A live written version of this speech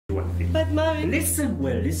one thing. But Marvin... Listen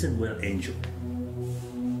well, Angel.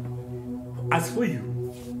 As for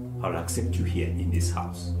you, I'll accept you here in this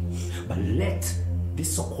house. But let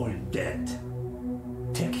this so-called dad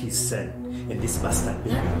take his son and this bastard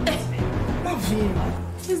baby. Marvin,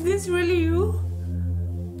 is this really you?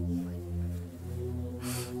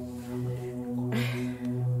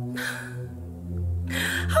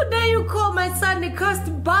 How dare you call my son a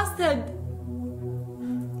cursed bastard?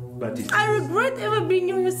 But I regret ever being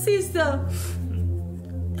your sister.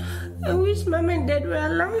 I wish Mom and Dad were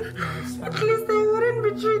alive. At least I wouldn't be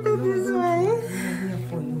treated this way. I'm here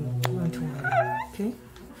for you. Don't worry. Okay?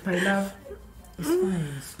 My love,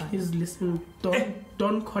 it's fine. Please listen.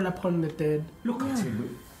 Don't call upon the dead. Look at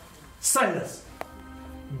him. Silas,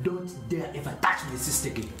 don't dare ever touch my sister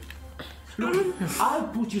again. Look, I'll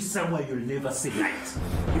put you somewhere you'll never see light.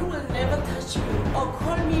 You will never touch me or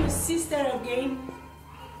call me your sister again.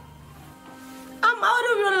 I'm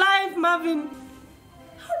out of your life, Marvin.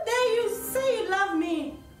 How dare you say you love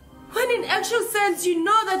me when in actual sense you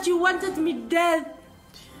know that you wanted me dead?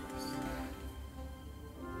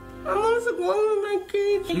 I'm also going with my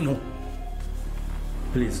kids. No.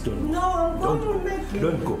 Please don't. No, I'm going with my kids.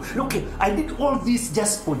 Don't go. Look, I did all this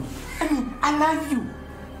just for you. I mean, I love you.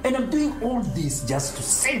 And I'm doing all this just to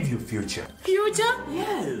save your future. Future?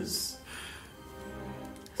 Yes.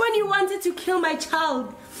 When you wanted to kill my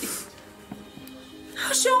child,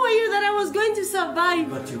 how sure were you that I was going to survive?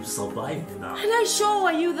 But you survived now. And I sure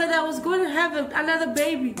were you that I was going to have another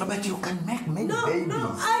baby. But you can make many babies.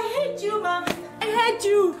 No, I hate you, Mom. I hate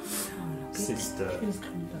you. Sister. Please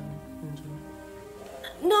calm down, Angel.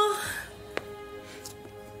 No.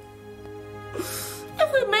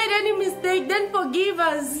 If we made any mistake, then forgive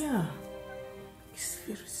us. Yeah. It's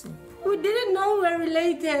very simple. We didn't know we were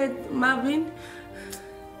related, Marvin.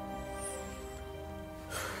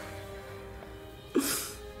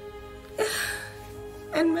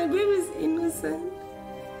 And my baby's innocent.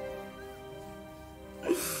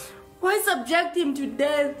 Why subject him to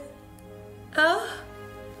death? Huh?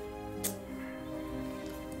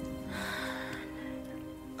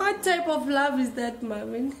 What type of love is that,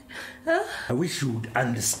 Marvin? Huh? I wish you would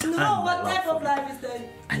understand. No, what my type love of for love you. is that?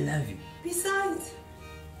 I love you. Besides,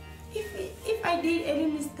 if I did any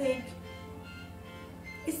mistake,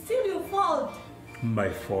 it's still your fault. My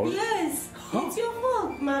fault? Yes, it's your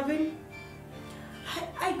fault, Marvin.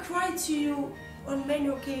 I cried to you on many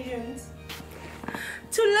occasions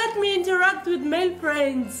to let me interact with male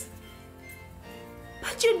friends.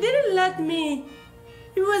 But you didn't let me.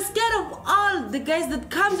 You were scared of all the guys that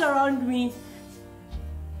comes around me.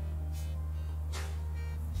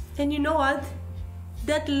 And you know what?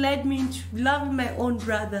 That led me to love my own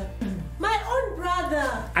brother. My own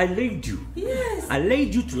brother. I laid you. Yes. I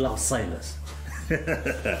laid you to love Silas.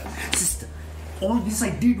 Sister, all this I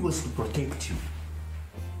did was to protect you.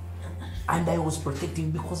 And I was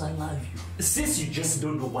protecting because I love you. Since you just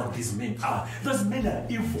don't know what these men are, those men are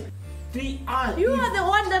evil. They are You evil. are the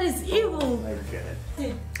one that is evil. Oh my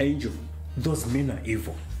God. Angel, those men are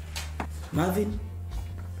evil. Marvin,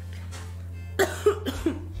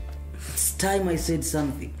 it's time I said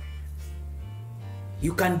something.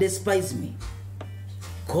 You can despise me,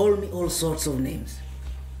 call me all sorts of names.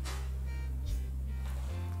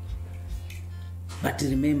 But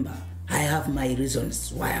remember, I have my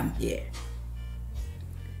reasons why I'm here.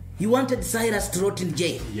 You wanted Cyrus to rot in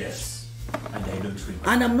jail. Yes, and I don't regret.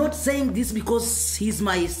 And I'm not saying this because he's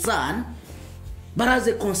my son, but as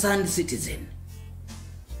a concerned citizen.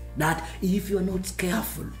 That if you're not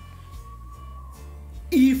careful,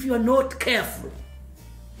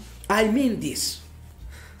 I mean this,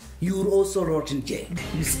 you'll also rot in jail.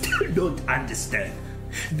 You still don't understand.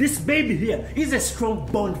 This baby here is a strong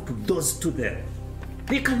bond to those two there.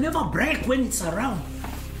 They can never break when it's around.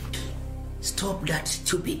 Stop that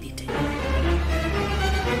stupidity.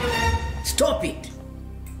 Stop it.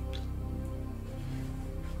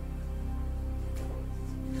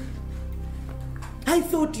 I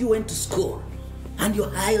thought you went to school and you're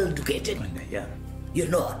high educated. And I am. You're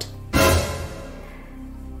not.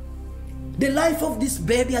 The life of this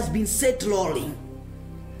baby has been set rolling,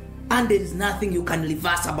 and there is nothing you can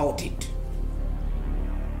reverse about it.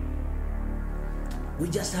 We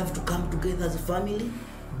just have to come together as a family,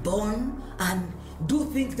 bond, and do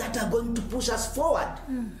things that are going to push us forward.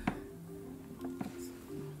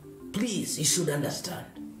 Please, you should understand.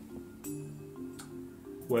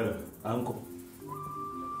 Well, Uncle,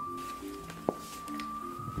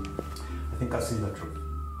 I think I've seen the truth.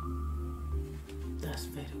 That's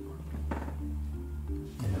very good.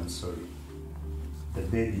 And I'm sorry. The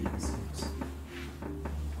baby is innocent.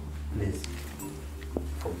 Please,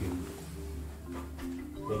 forgive me.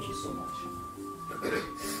 Thank Thank you so much.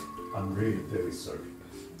 I'm really very sorry.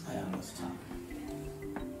 I understand.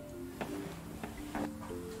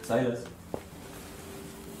 Silas.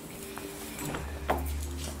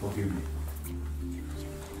 Forgive me.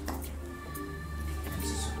 I'm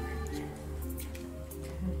so sorry.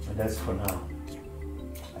 And that's for now.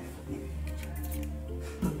 I forgive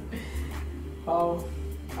you. Oh,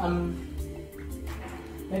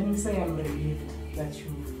 let me say I'm relieved that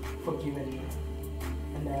you've forgiven me,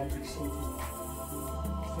 and I appreciate it.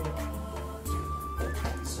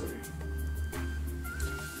 I'm sorry.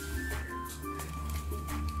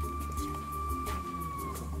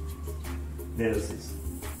 Sis.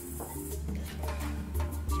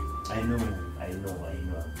 I know I'm wrong.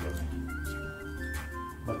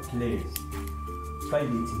 But please, find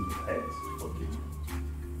it in your head to forgive me.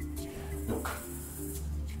 Look,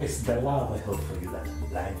 it's the love I hold for you that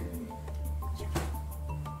blinded me.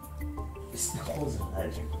 It's the cause of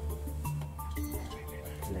life.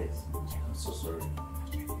 Please, I'm so sorry.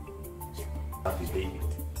 Happy baby.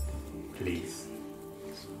 Please.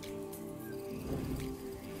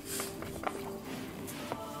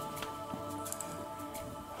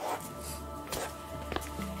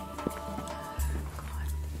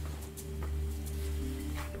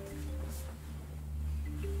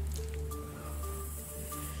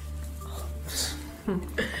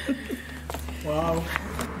 Wow.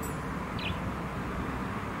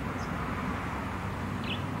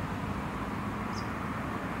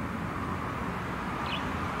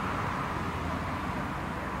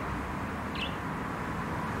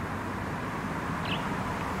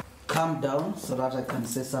 Calm down so that I can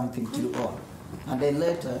say something to you all. And then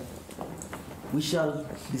later, we shall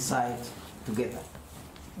decide together.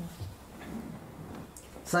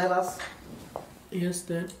 Silas, Yes,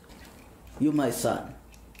 Dad. you're my son,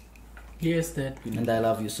 Yes, Dad. and I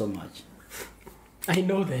love you so much. I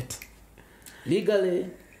know that. Legally,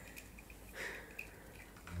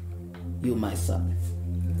 you're my son.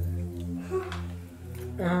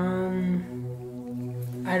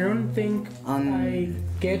 I don't think I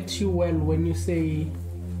get you well when you say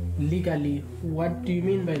legally. What do you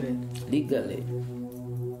mean by that? Legally,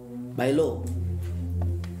 by law,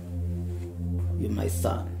 you're my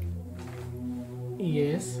son,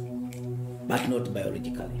 Yes. but not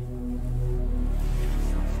biologically.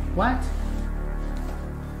 What?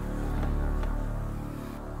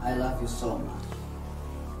 I love you so much.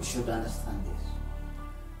 You should understand this.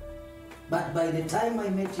 But by the time I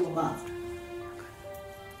met your mom,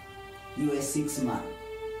 you were 6 months.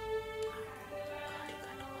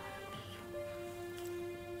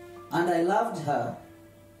 And I loved her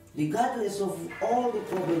regardless of all the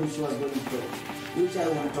problems she was going through, which I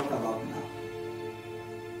won't talk about now.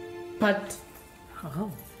 But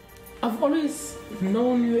I've always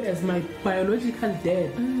known you as my biological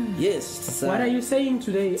dad. Yes. What are you saying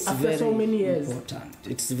today after so many years? Important.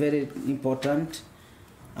 It's very important,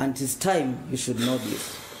 and it's time you should know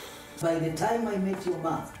this. By the time I met your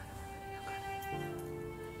mom,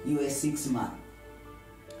 you were 6 months.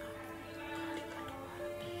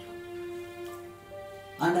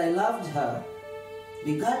 And I loved her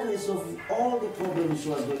regardless of all the problems she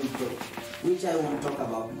was going through, which I won't talk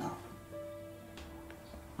about now.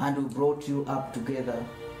 And we brought you up together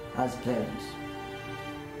as parents.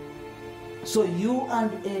 So you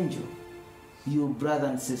and Angel, you brother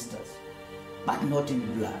and sisters, but not in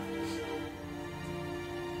blood.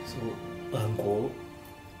 So, Uncle,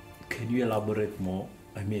 can you elaborate more?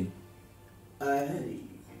 I mean,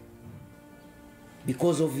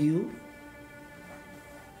 Because of you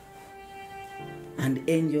and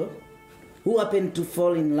Angel, who happened to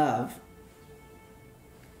fall in love,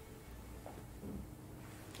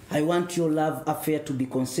 I want your love affair to be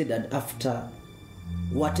considered after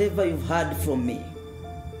whatever you've heard from me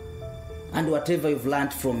and whatever you've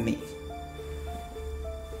learned from me.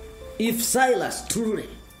 If Silas truly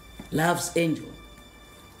loves Angel,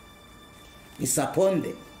 it's upon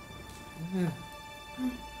them.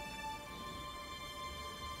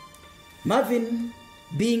 Marvin,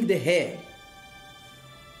 being the heir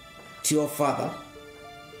to your father,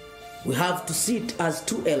 we have to sit as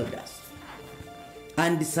 2 elders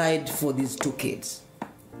and decide for these 2 kids.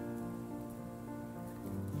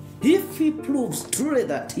 If he proves truly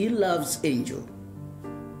that he loves Angel,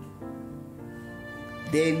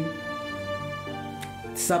 then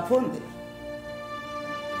it's upon them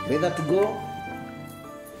whether to go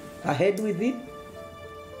ahead with it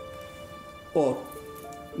or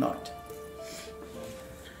not.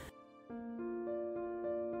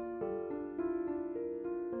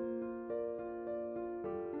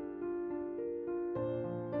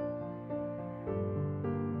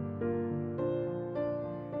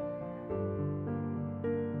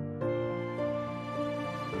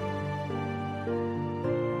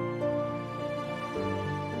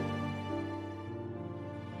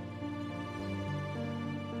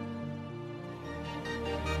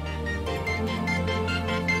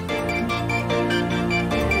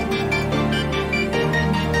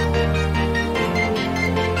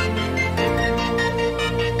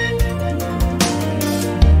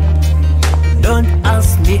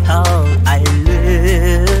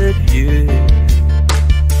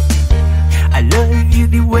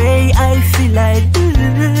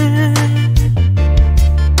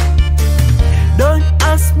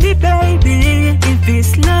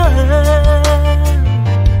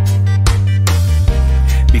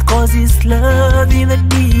 'cause it's love in the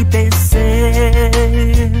deepest sense.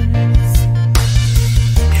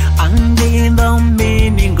 And in the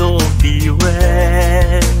meaning of the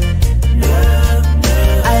word, love,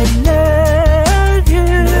 love. I love you,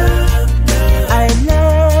 love, love. I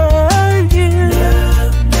love you,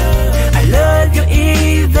 love, love. I love you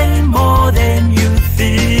even more than you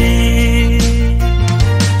think.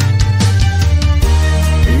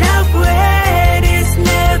 Love word is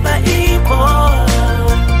never equal.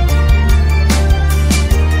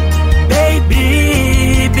 Baby,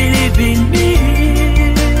 believe in me.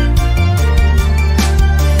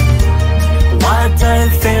 What I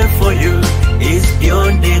felt for you is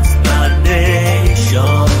beyond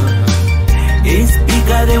explanation. It's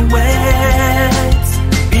bigger than words,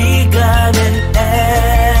 bigger than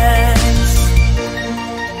ends.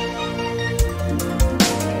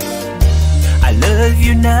 I love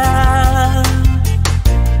you now,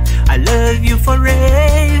 I love you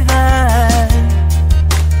forever.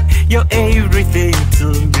 You're everything to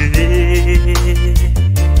me.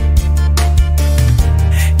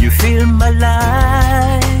 You fill my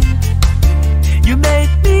life, you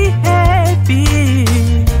make me happy.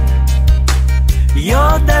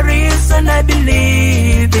 You're the reason I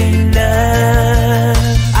believe in love.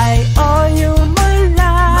 I owe you my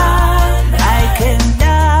life. I can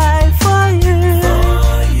die for you.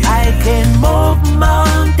 I can move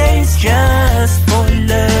mountains just for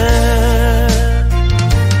love.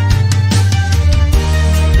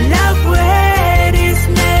 Love word is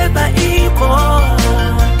never equal.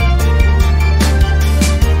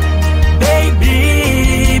 Baby,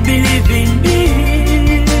 believe in me.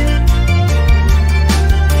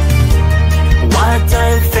 What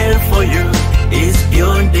I felt for you is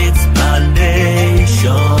beyond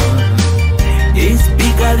explanation. It's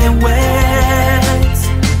bigger than words,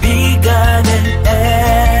 bigger than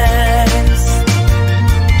ends.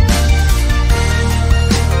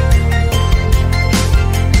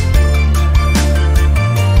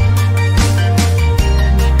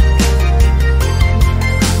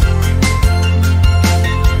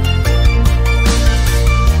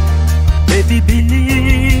 Baby, believe